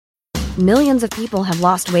Millions of people have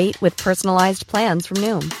lost weight with personalized plans from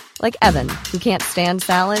Noom. Like Evan, who can't stand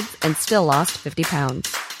salads and still lost 50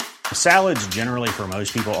 pounds. Salads generally for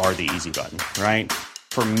most people are the easy button, right?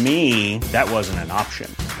 For me, that wasn't an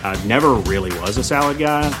option. I never really was a salad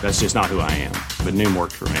guy. That's just not who I am. But Noom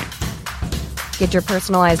worked for me. Get your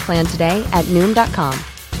personalized plan today at Noom.com.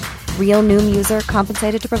 Real Noom user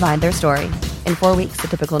compensated to provide their story. In 4 weeks, the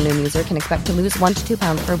typical Noom user can expect to lose 1 to 2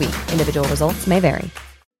 pounds per week. Individual results may vary.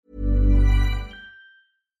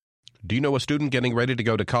 Do you know a student getting ready to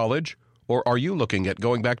go to college? Or are you looking at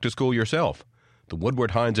going back to school yourself? The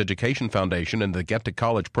Woodward Hines Education Foundation and the Get to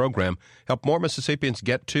College program help more Mississippians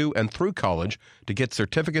get to and through college to get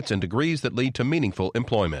certificates and degrees that lead to meaningful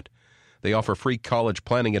employment. They offer free college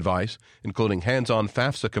planning advice, including hands-on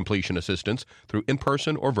FAFSA completion assistance through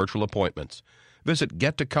in-person or virtual appointments. Visit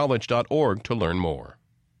gettocollege.org to learn more.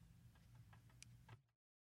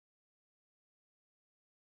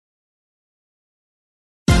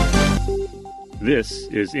 This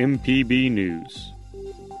is MPB News.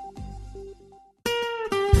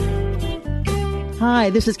 Hi,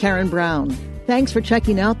 this is Karen Brown. Thanks for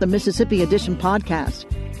checking out the Mississippi Edition podcast.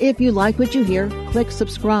 If you like what you hear, click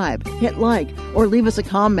subscribe, hit like, or leave us a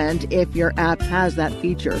comment if your app has that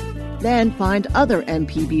feature. Then find other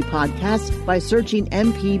MPB podcasts by searching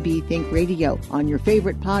MPB Think Radio on your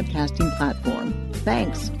favorite podcasting platform.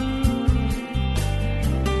 Thanks.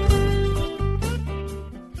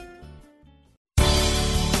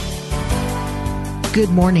 Good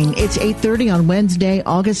morning. It's 8:30 on Wednesday,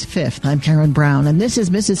 August 5th. I'm Karen Brown, and this is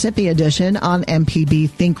Mississippi Edition on MPB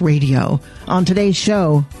Think Radio. On today's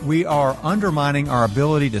show, we are undermining our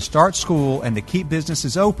ability to start school and to keep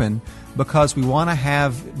businesses open because we want to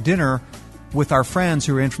have dinner with our friends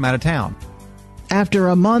who are in from out of town. After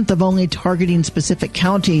a month of only targeting specific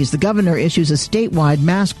counties, the governor issues a statewide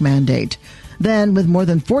mask mandate. Then, with more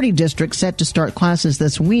than 40 districts set to start classes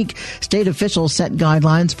this week, state officials set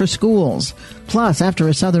guidelines for schools. Plus, after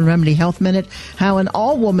a Southern Remedy Health Minute, how an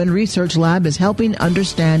all-woman research lab is helping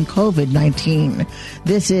understand COVID-19.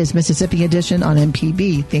 This is Mississippi Edition on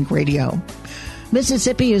MPB Think Radio.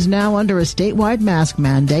 Mississippi is now under a statewide mask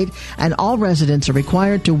mandate, and all residents are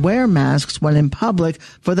required to wear masks when in public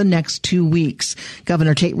for the next 2 weeks.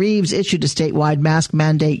 Governor Tate Reeves issued a statewide mask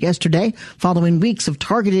mandate yesterday following weeks of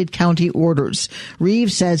targeted county orders.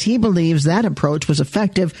 Reeves says he believes that approach was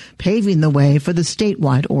effective, paving the way for the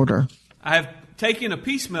statewide order. I have taken a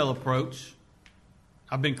piecemeal approach.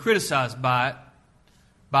 I've been criticized by it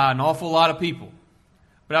by an awful lot of people.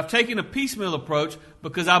 But I've taken a piecemeal approach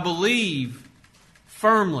because I believe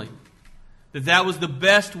firmly that was the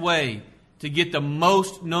best way to get the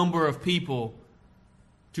most number of people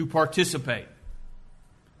to participate.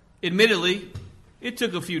 Admittedly, it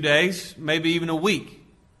took a few days, maybe even a week.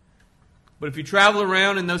 But if you travel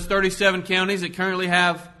around in those 37 counties that currently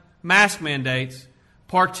have mask mandates,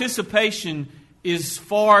 participation is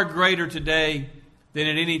far greater today than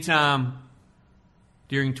at any time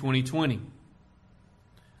during 2020.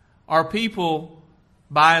 Our people,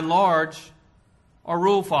 by and large, are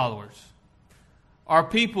rule followers. Our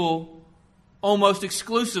people almost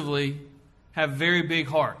exclusively have very big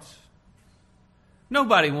hearts.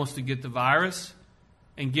 Nobody wants to get the virus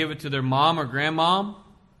and give it to their mom or grandmom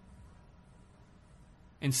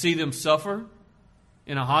and see them suffer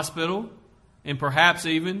in a hospital and perhaps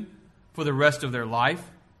even for the rest of their life.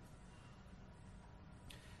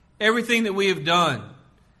 Everything that we have done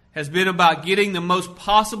has been about getting the most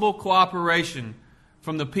possible cooperation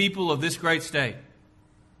from the people of this great state.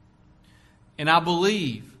 And I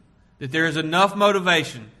believe that there is enough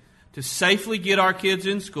motivation to safely get our kids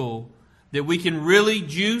in school that we can really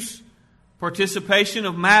juice participation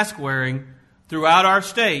of mask wearing throughout our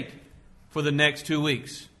state for the next 2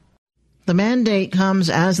 weeks. The mandate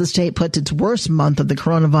comes as the state puts its worst month of the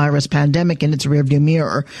coronavirus pandemic in its rearview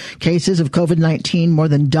mirror. Cases of COVID-19 more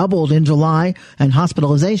than doubled in July, and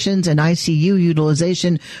hospitalizations and ICU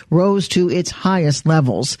utilization rose to its highest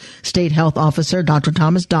levels. State Health Officer Dr.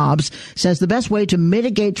 Thomas Dobbs says the best way to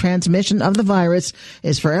mitigate transmission of the virus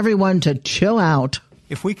is for everyone to chill out.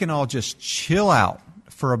 If we can all just chill out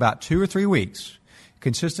for about 2 or 3 weeks,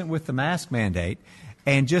 consistent with the mask mandate,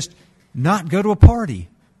 and just not go to a party,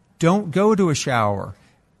 don't go to a shower.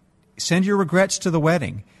 Send your regrets to the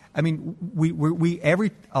wedding. I mean,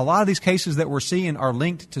 a lot of these cases that we're seeing are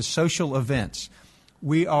linked to social events.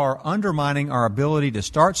 We are undermining our ability to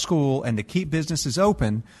start school and to keep businesses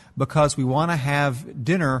open because we want to have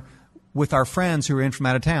dinner with our friends who are in from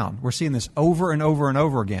out of town. We're seeing this over and over and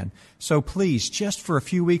over again. So please, just for a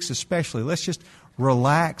few weeks especially, let's just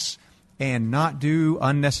relax and not do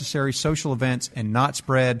unnecessary social events and not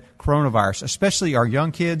spread coronavirus, especially our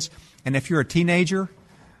young kids And if you're a teenager,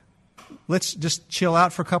 let's just chill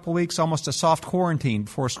out for a couple weeks, almost a soft quarantine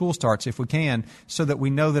before school starts if we can, so that we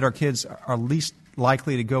know that our kids are least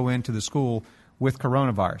likely to go into the school with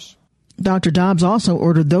coronavirus. Dr. Dobbs also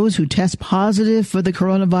ordered those who test positive for the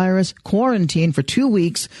coronavirus quarantine for 2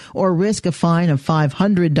 weeks or risk a fine of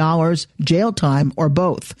 $500, jail time, or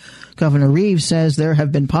both. Governor Reeves says there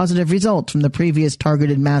have been positive results from the previous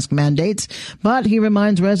targeted mask mandates, but he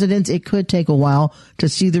reminds residents it could take a while to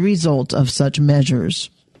see the results of such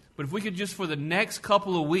measures. But if we could just for the next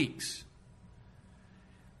couple of weeks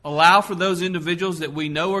allow for those individuals that we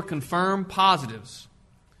know are confirmed positives,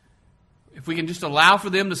 if we can just allow for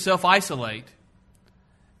them to self-isolate,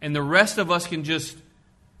 and the rest of us can just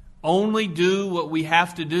only do what we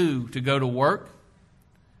have to do to go to work,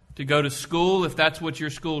 to go to school if that's what your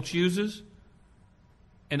school chooses,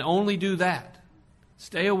 and only do that,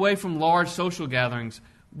 stay away from large social gatherings,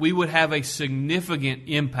 we would have a significant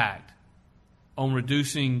impact on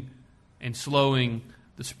reducing and slowing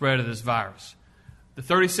the spread of this virus. The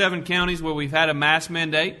 37 counties where we've had a mask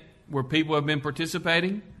mandate, where people have been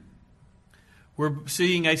participating, we're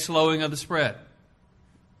seeing a slowing of the spread.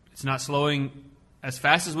 It's not slowing as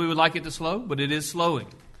fast as we would like it to slow, but it is slowing.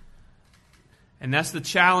 And that's the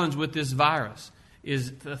challenge with this virus,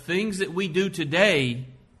 is the things that we do today,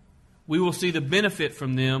 we will see the benefit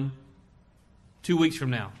from them 2 weeks from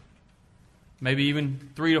now. Maybe even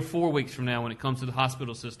 3 to 4 weeks from now when it comes to the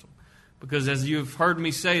hospital system. Because as you've heard me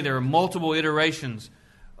say, there are multiple iterations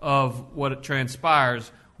of what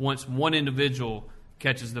transpires once one individual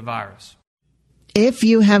catches the virus. If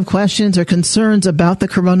you have questions or concerns about the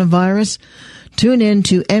coronavirus, tune in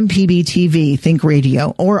to MPB TV, Think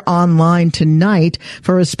Radio, or online tonight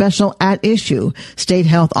for a special At Issue. State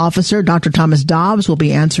Health Officer Dr. Thomas Dobbs will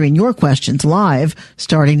be answering your questions live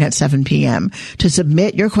starting at 7 p.m. To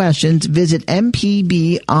submit your questions, visit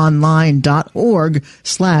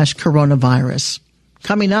mpbonline.org/coronavirus.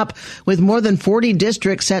 Coming up, with more than 40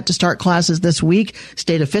 districts set to start classes this week,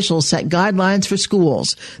 state officials set guidelines for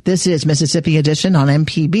schools. This is Mississippi Edition on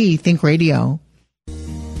MPB Think Radio.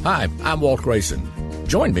 Hi, I'm Walt Grayson.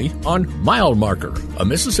 Join me on Mile Marker, a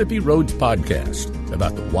Mississippi Roads podcast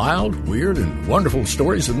about the wild, weird, and wonderful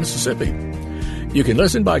stories of Mississippi. You can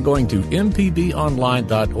listen by going to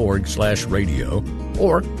mpbonline.org/radio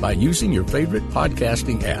or by using your favorite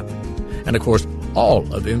podcasting app. And of course, all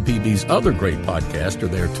of MPB's other great podcasts are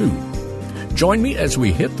there too. Join me as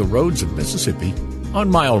we hit the roads of Mississippi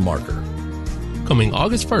on Mile Marker. Coming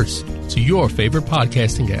August 1st to your favorite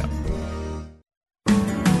podcasting app.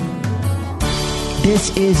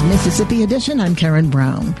 This is Mississippi Edition. I'm Karen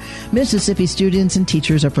Brown. Mississippi students and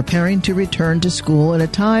teachers are preparing to return to school at a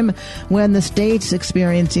time when the state's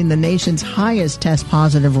experiencing the nation's highest test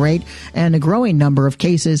positive rate and a growing number of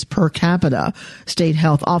cases per capita. State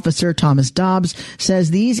Health Officer Thomas Dobbs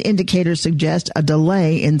says these indicators suggest a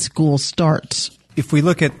delay in school starts. If we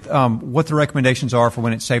look at what the recommendations are for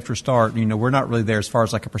when it's safe to start, we're not really there as far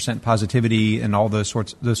as like a percent positivity and all those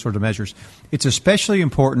sorts of measures. It's especially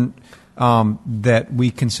important that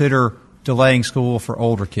we consider delaying school for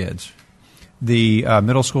older kids, the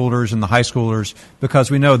middle schoolers and the high schoolers,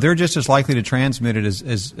 because we know they're just as likely to transmit it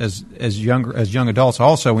as young adults.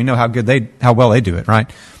 Also, we know how well they do it,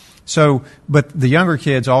 right? So, but the younger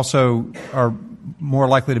kids also are more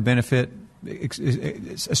likely to benefit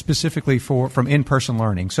specifically from in-person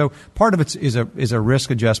learning. So part of it is a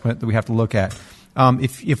risk adjustment that we have to look at.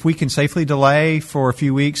 If we can safely delay for a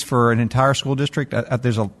few weeks for an entire school district,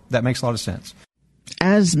 that makes a lot of sense.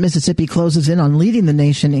 As Mississippi closes in on leading the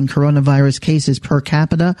nation in coronavirus cases per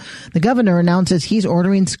capita, the governor announces he's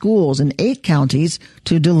ordering schools in 8 counties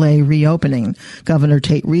to delay reopening. Governor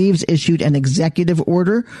Tate Reeves issued an executive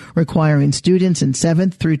order requiring students in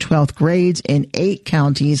 7th through 12th grades in 8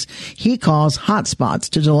 counties he calls hotspots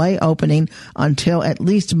to delay opening until at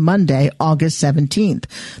least Monday, August 17th.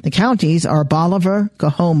 The counties are Bolivar,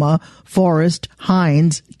 Coahoma, Forest,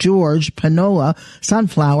 Hinds, George, Panola,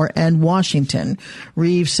 Sunflower, and Washington.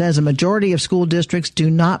 Reeves says a majority of school districts do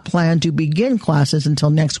not plan to begin classes until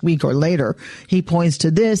next week or later. He points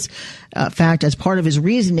to this fact as part of his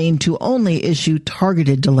reasoning to only issue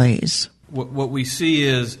targeted delays. What we see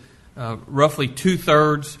is roughly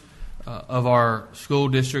 2/3 of our school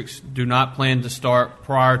districts do not plan to start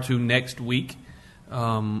prior to next week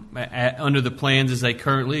under the plans as they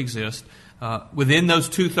currently exist. Within those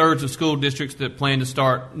 2/3 of school districts that plan to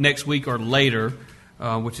start next week or later,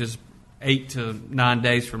 which is 8 to 9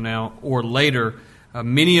 days from now or later,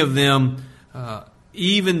 many of them,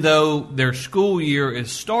 even though their school year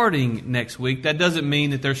is starting next week, that doesn't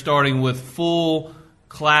mean that they're starting with full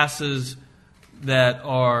classes that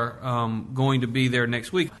are going to be there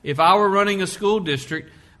next week. If I were running a school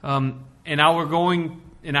district and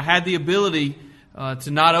I had the ability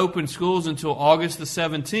to not open schools until August the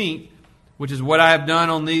 17th, which is what I have done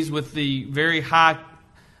on these with the very high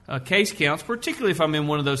case counts, particularly if I'm in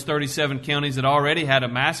one of those 37 counties that already had a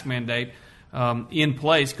mask mandate in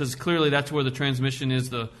place, because clearly that's where the transmission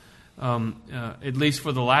is at least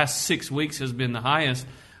for the last 6 weeks, has been the highest.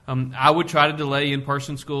 I would try to delay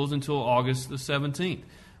in-person schools until August the 17th.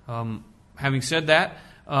 Having said that,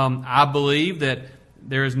 I believe that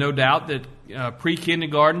there is no doubt that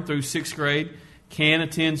pre-kindergarten through 6th grade can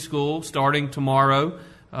attend school starting tomorrow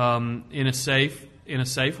in a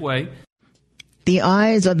safe way. The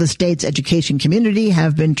eyes of the state's education community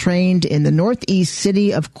have been trained in the northeast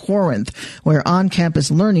city of Corinth, where on-campus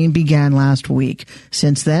learning began last week.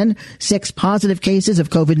 Since then, 6 positive cases of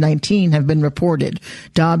COVID-19 have been reported.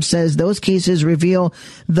 Dobbs says those cases reveal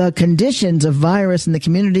the conditions of virus in the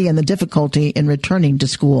community and the difficulty in returning to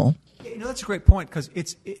school. That's a great point, because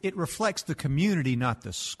it reflects the community, not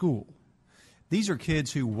the school. These are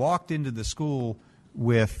kids who walked into the school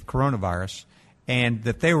with coronavirus, and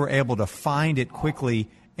that they were able to find it quickly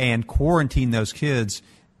and quarantine those kids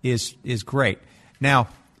is great. Now,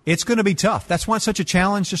 it's going to be tough. That's why it's such a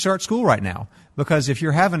challenge to start school right now, because if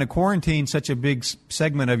you're having to quarantine such a big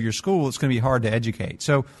segment of your school, it's going to be hard to educate.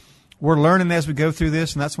 So we're learning as we go through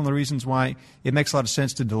this, and that's one of the reasons why it makes a lot of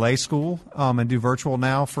sense to delay school and do virtual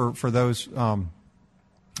now for those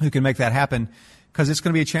who can make that happen, because it's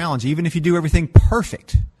going to be a challenge. Even if you do everything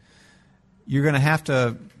perfect, you're going to have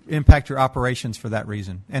to impact your operations for that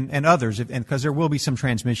reason, and others, because there will be some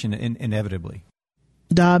transmission inevitably.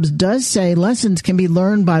 Dobbs does say lessons can be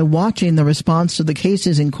learned by watching the response to the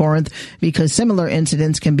cases in Corinth, because similar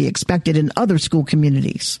incidents can be expected in other school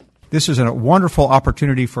communities. This is a wonderful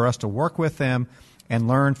opportunity for us to work with them and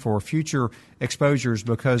learn for future exposures,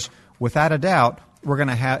 because without a doubt, we're going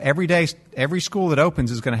to have every school that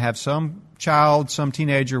opens is going to have some child, some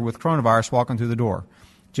teenager with coronavirus walking through the door.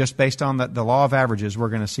 Just based on the law of averages, we're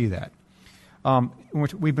going to see that.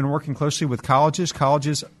 We've been working closely with colleges.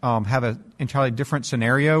 Colleges have an entirely different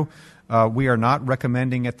scenario. We are not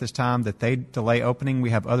recommending at this time that they delay opening.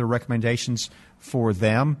 We have other recommendations for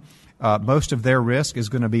them. Most of their risk is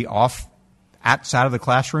going to be outside of the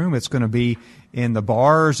classroom. It's going to be in the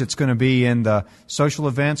bars. It's going to be in the social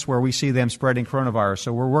events where we see them spreading coronavirus.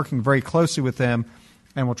 So we're working very closely with them,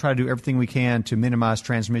 and we'll try to do everything we can to minimize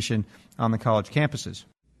transmission on the college campuses.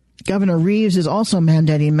 Governor Reeves is also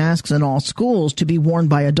mandating masks in all schools to be worn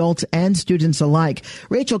by adults and students alike.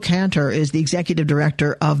 Rachel Cantor is the executive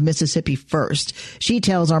director of Mississippi First. She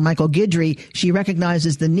tells our Michael Guidry she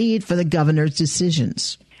recognizes the need for the governor's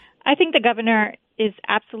decisions. I think the governor is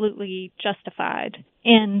absolutely justified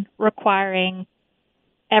in requiring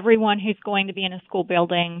everyone who's going to be in a school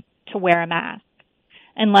building to wear a mask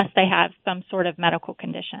unless they have some sort of medical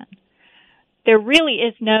condition. There really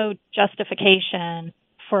is no justification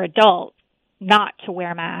for adults not to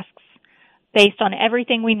wear masks based on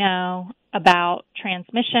everything we know about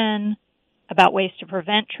transmission, about ways to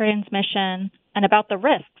prevent transmission, and about the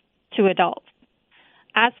risks to adults.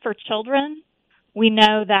 As for children, we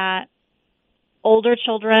know that older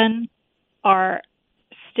children are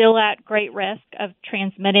still at great risk of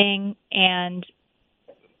transmitting and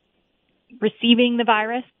receiving the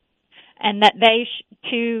virus, and that they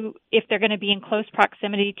too, if they're going to be in close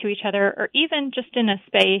proximity to each other, or even just in a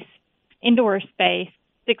indoor space,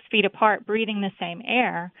 6 feet apart, breathing the same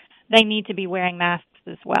air, they need to be wearing masks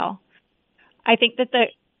as well. I think that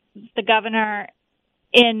the governor,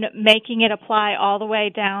 in making it apply all the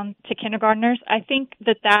way down to kindergartners, I think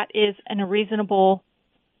that is a reasonable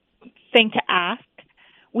thing to ask.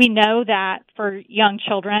 We know that for young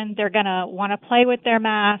children, they're going to want to play with their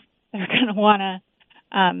masks. They're going to want to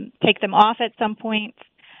take them off at some point.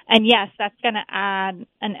 And yes, that's going to add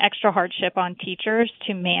an extra hardship on teachers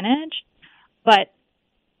to manage. But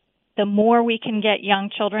the more we can get young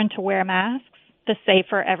children to wear masks, the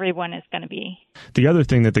safer everyone is going to be. The other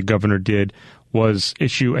thing that the governor did was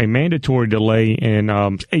issue a mandatory delay in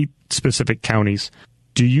 8 specific counties.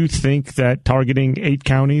 Do you think that targeting 8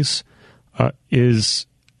 counties is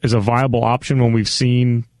a viable option when we've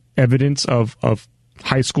seen evidence of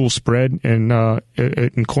high school spread in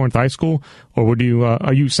Corinth High School, or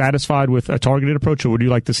are you satisfied with a targeted approach, or would you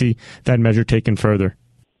like to see that measure taken further?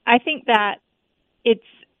 I think that it's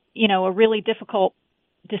a really difficult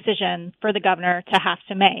decision for the governor to have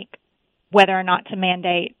to make, whether or not to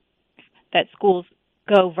mandate that schools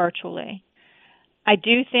go virtually. I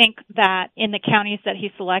do think that in the counties that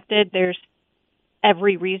he selected, there's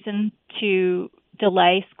every reason to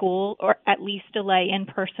delay school, or at least delay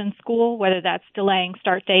in-person school, whether that's delaying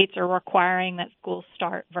start dates or requiring that schools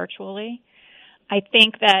start virtually. I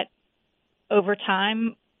think that over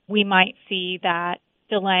time, we might see that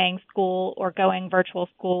delaying school or going virtual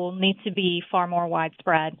school needs to be far more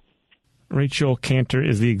widespread. Rachel Cantor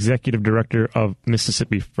is the Executive Director of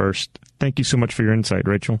Mississippi First. Thank you so much for your insight,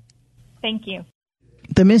 Rachel. Thank you.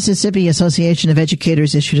 The Mississippi Association of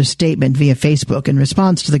Educators issued a statement via Facebook in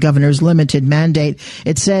response to the governor's limited mandate.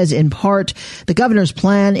 It says, in part, the governor's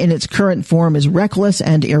plan in its current form is reckless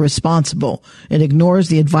and irresponsible. It ignores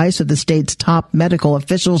the advice of the state's top medical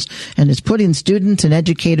officials and is putting students and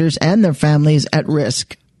educators and their families at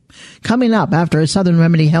risk. Coming up after a Southern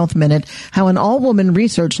Remedy Health Minute, how an all-woman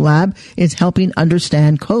research lab is helping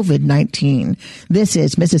understand COVID-19. This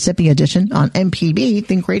is Mississippi Edition on MPB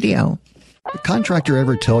Think Radio. Did a contractor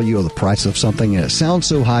ever tell you the price of something and it sounds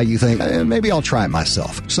so high you think, maybe I'll try it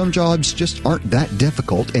myself? Some jobs just aren't that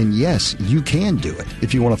difficult, and yes, you can do it.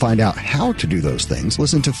 If you want to find out how to do those things,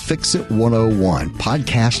 listen to Fix It 101,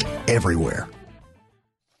 podcast everywhere.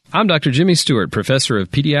 I'm Dr. Jimmy Stewart, professor of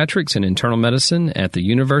pediatrics and internal medicine at the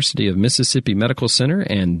University of Mississippi Medical Center,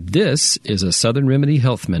 and this is a Southern Remedy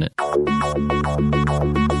Health Minute.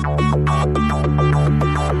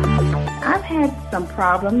 I've had some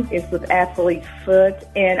problems. It's with athlete's foot,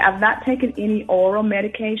 and I've not taken any oral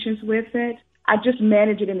medications with it. I just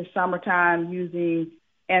manage it in the summertime using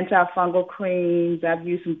antifungal creams. I've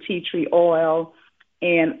used some tea tree oil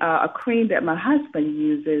and a cream that my husband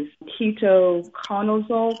uses,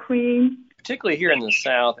 ketoconazole cream. Particularly here in the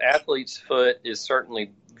South, athlete's foot is certainly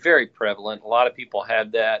very prevalent. A lot of people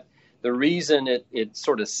have that. The reason it's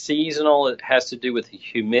sort of seasonal, it has to do with the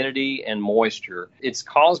humidity and moisture. It's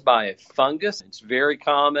caused by a fungus. It's very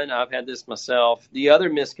common. I've had this myself. The other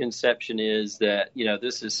misconception is that,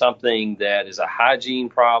 this is something that is a hygiene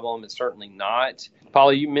problem. It's certainly not.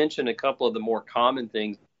 Paula, you mentioned a couple of the more common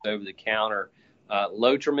things over the counter.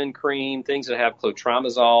 Lotrimin cream, things that have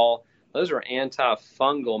clotrimazole. Those are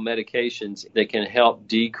antifungal medications that can help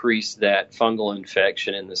decrease that fungal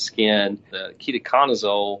infection in the skin. The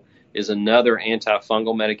ketoconazole is another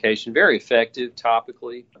antifungal medication, very effective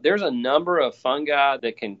topically. There's a number of fungi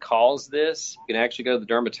that can cause this. You can actually go to the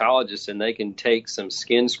dermatologist and they can take some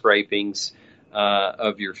skin scrapings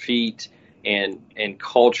of your feet and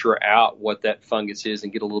culture out what that fungus is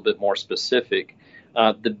and get a little bit more specific.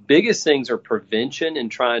 The biggest things are prevention and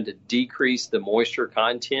trying to decrease the moisture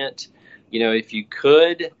content. If you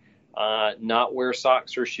could not wear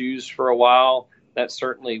socks or shoes for a while, that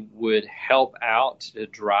certainly would help out to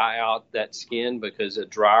dry out that skin, because a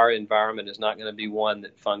drier environment is not going to be one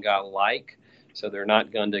that fungi like. So they're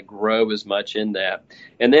not going to grow as much in that.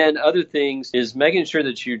 And then other things is making sure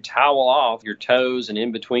that you towel off your toes and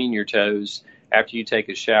in between your toes after you take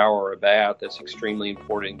a shower or a bath. That's extremely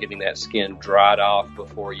important, getting that skin dried off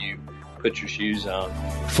before you put your shoes on.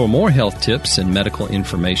 For more health tips and medical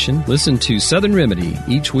information, listen to Southern Remedy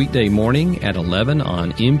each weekday morning at 11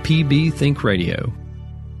 on MPB Think Radio.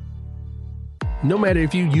 No matter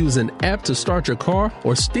if you use an app to start your car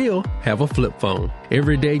or still have a flip phone,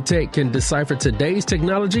 Everyday Tech can decipher today's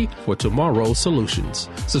technology for tomorrow's solutions.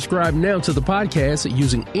 Subscribe now to the podcast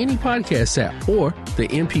using any podcast app or the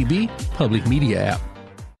MPB Public Media app.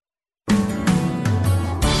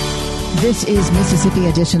 This is Mississippi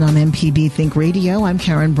Edition on MPB Think Radio. I'm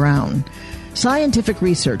Karen Brown. Scientific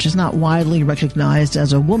research is not widely recognized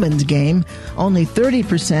as a woman's game. Only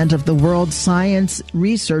 30% of the world's science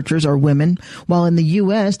researchers are women, while in the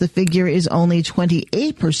U.S. the figure is only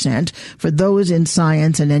 28% for those in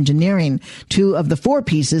science and engineering, two of the four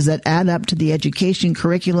pieces that add up to the education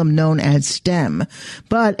curriculum known as STEM.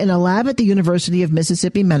 But in a lab at the University of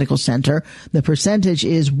Mississippi Medical Center, the percentage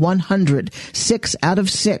is 100, 6 out of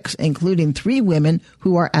 6, including 3 women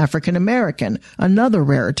who are African American, another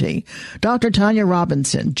rarity. Dr. Tanya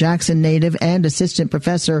Robinson, Jackson native and assistant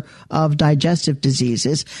professor of digestive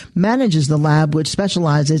diseases, manages the lab which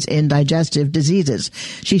specializes in digestive diseases.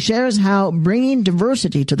 She shares how bringing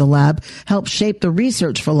diversity to the lab helps shape the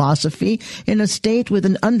research philosophy in a state with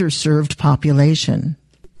an underserved population.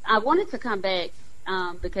 I wanted to come back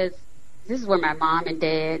because this is where my mom and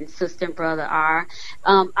dad and sister and brother are.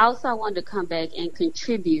 Also, I wanted to come back and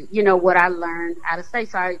contribute, what I learned out of state.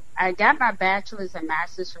 So I got my bachelor's and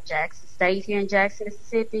master's from Jackson State here in Jackson,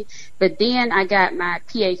 Mississippi. But then I got my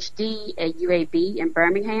PhD at UAB in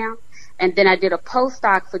Birmingham. And then I did a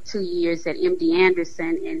postdoc for 2 years at MD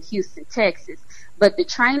Anderson in Houston, Texas. But the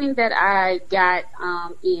training that I got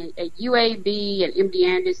at UAB and MD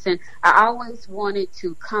Anderson, I always wanted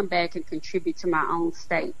to come back and contribute to my own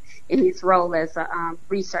state in his role as a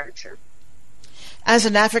researcher. As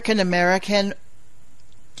an African American,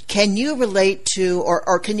 Can you relate to,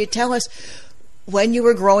 or can you tell us, when you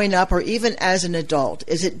were growing up or even as an adult,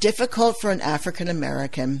 is it difficult for an African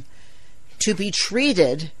American to be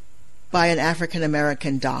treated by an African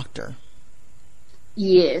American doctor?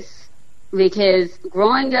 Yes, because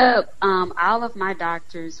growing up, all of my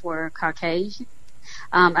doctors were Caucasian.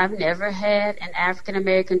 I've never had an African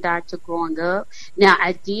American doctor growing up. Now,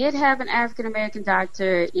 I did have an African American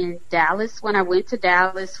doctor in Dallas when I went to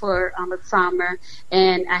Dallas for a summer,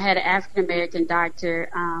 and I had an African American doctor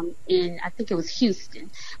in, I think it was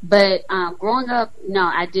Houston. But growing up, no,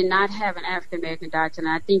 I did not have an African American doctor, and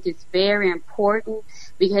I think it's very important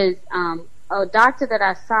because a doctor that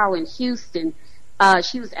I saw in Houston,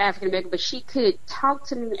 she was African American, but she could talk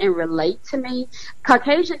to me and relate to me.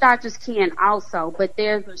 Caucasian doctors can also, but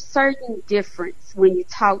there's a certain difference when you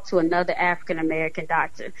talk to another African American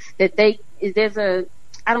doctor that there's a,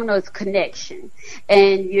 I don't know, it's connection.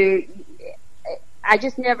 And I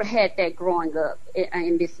just never had that growing up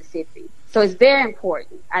in Mississippi. So it's very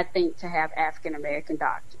important, I think, to have African American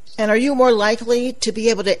doctors. And are you more likely to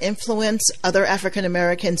be able to influence other African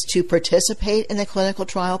Americans to participate in a clinical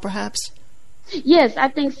trial, perhaps? Yes, I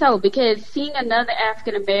think so, because seeing another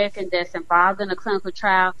African American that's involved in a clinical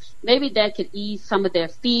trial, maybe that could ease some of their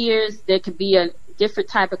fears. There could be a different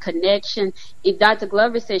type of connection. If Dr.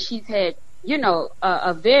 Glover says she's had,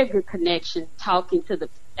 a very good connection talking to the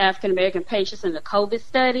African American patients in the COVID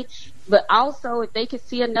study, but also if they could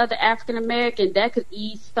see another African American, that could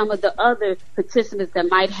ease some of the other participants that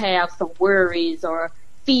might have some worries or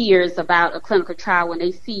fears about a clinical trial when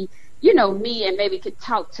they see, me, and maybe could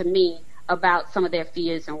talk to me about some of their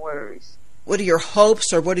fears and worries. What are your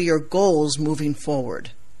hopes or what are your goals moving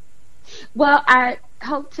forward? Well, I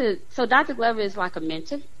hope so Dr. Glover is like a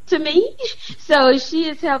mentor to me. So she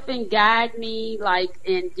is helping guide me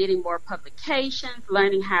in getting more publications,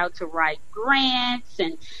 learning how to write grants.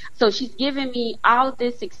 And so she's giving me all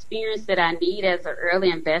this experience that I need as an early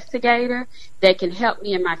investigator that can help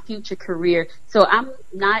me in my future career. So I'm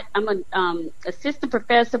an assistant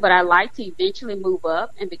professor, but I like to eventually move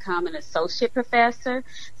up and become an associate professor.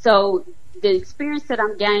 So the experience that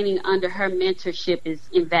I'm gaining under her mentorship is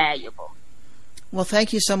invaluable. Well,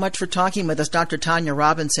 thank you so much for talking with us, Dr. Tanya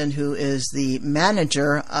Robinson, who is the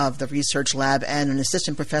manager of the research lab and an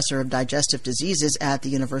assistant professor of digestive diseases at the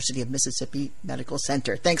University of Mississippi Medical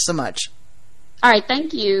Center. Thanks so much. All right,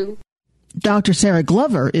 thank you. Dr. Sarah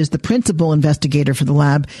Glover is the principal investigator for the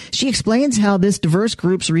lab. She explains how this diverse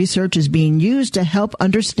group's research is being used to help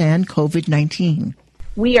understand COVID-19.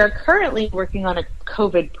 We are currently working on a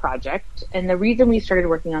COVID project, and the reason we started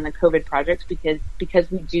working on the COVID project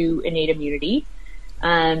because we do innate immunity.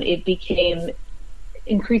 It became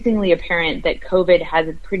increasingly apparent that COVID has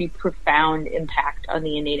a pretty profound impact on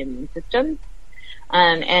the innate immune system.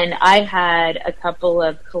 And I had a couple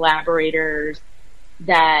of collaborators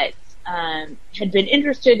that had been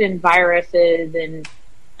interested in viruses and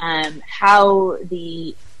how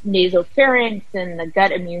the nasopharynx and the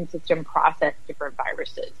gut immune system process different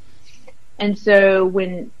viruses. And so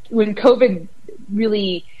when COVID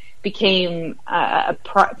really became a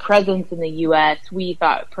presence in the U.S., we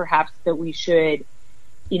thought perhaps that we should,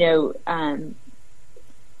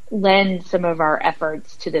 lend some of our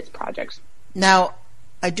efforts to this project. Now,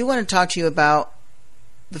 I do want to talk to you about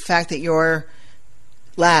the fact that your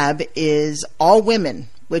lab is all women,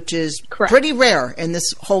 which is pretty rare in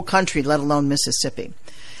this whole country, let alone Mississippi.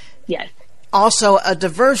 Yes. Also, a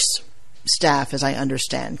diverse staff, as I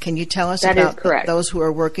understand. Can you tell us about those who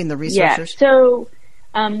are working, the researchers? Yeah. So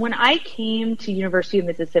when I came to University of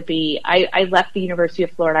Mississippi, I left the University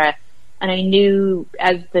of Florida, and I knew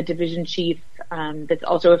as the division chief that's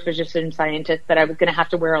also a physician scientist that I was going to have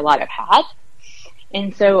to wear a lot of hats.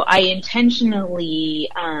 And so I intentionally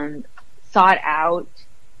sought out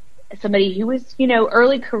somebody who was,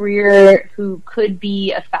 early career, who could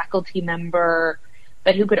be a faculty member,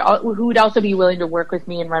 but who would also be willing to work with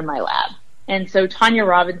me and run my lab. And so Tanya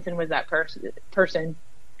Robinson was that person.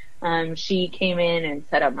 She came in and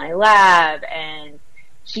set up my lab, and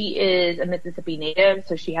she is a Mississippi native,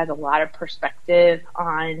 so she has a lot of perspective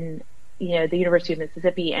on, the University of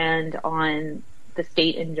Mississippi and on the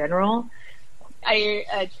state in general. I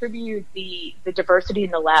attribute the diversity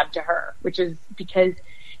in the lab to her, which is because,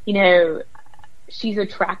 she's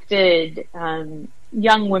attracted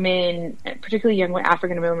young women, particularly young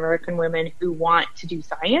African American women, who want to do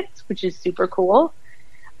science, which is super cool.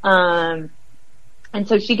 And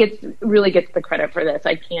so she really gets the credit for this.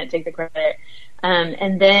 I can't take the credit.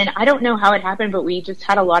 And then I don't know how it happened, but we just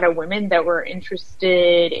had a lot of women that were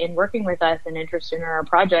interested in working with us and interested in our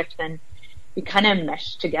project, and we kind of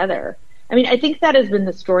meshed together. I mean, I think that has been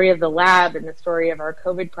the story of the lab and the story of our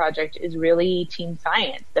COVID project is really team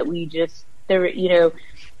science, that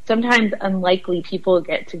sometimes unlikely people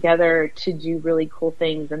get together to do really cool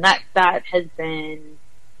things. And that has been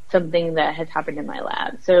something that has happened in my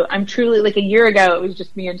lab. So I'm truly, like a year ago, it was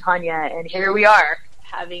just me and Tanya, and here we are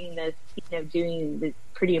having this, doing this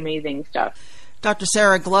pretty amazing stuff. Dr.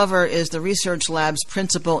 Sarah Glover is the research lab's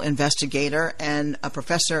principal investigator and a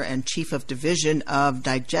professor and chief of division of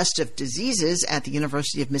digestive diseases at the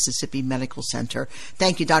University of Mississippi Medical Center.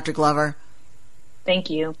 Thank you, Dr. Glover. Thank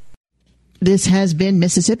you. This has been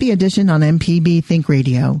Mississippi Edition on MPB Think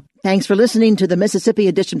Radio. Thanks for listening to the Mississippi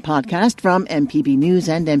Edition podcast from MPB News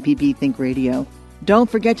and MPB Think Radio. Don't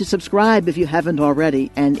forget to subscribe if you haven't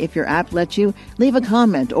already, and if your app lets you, leave a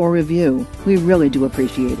comment or review. We really do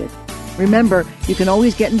appreciate it. Remember, you can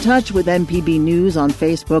always get in touch with MPB News on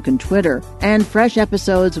Facebook and Twitter, and fresh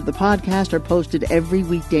episodes of the podcast are posted every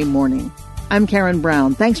weekday morning. I'm Karen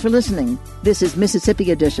Brown. Thanks for listening. This is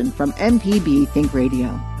Mississippi Edition from MPB Think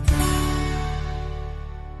Radio.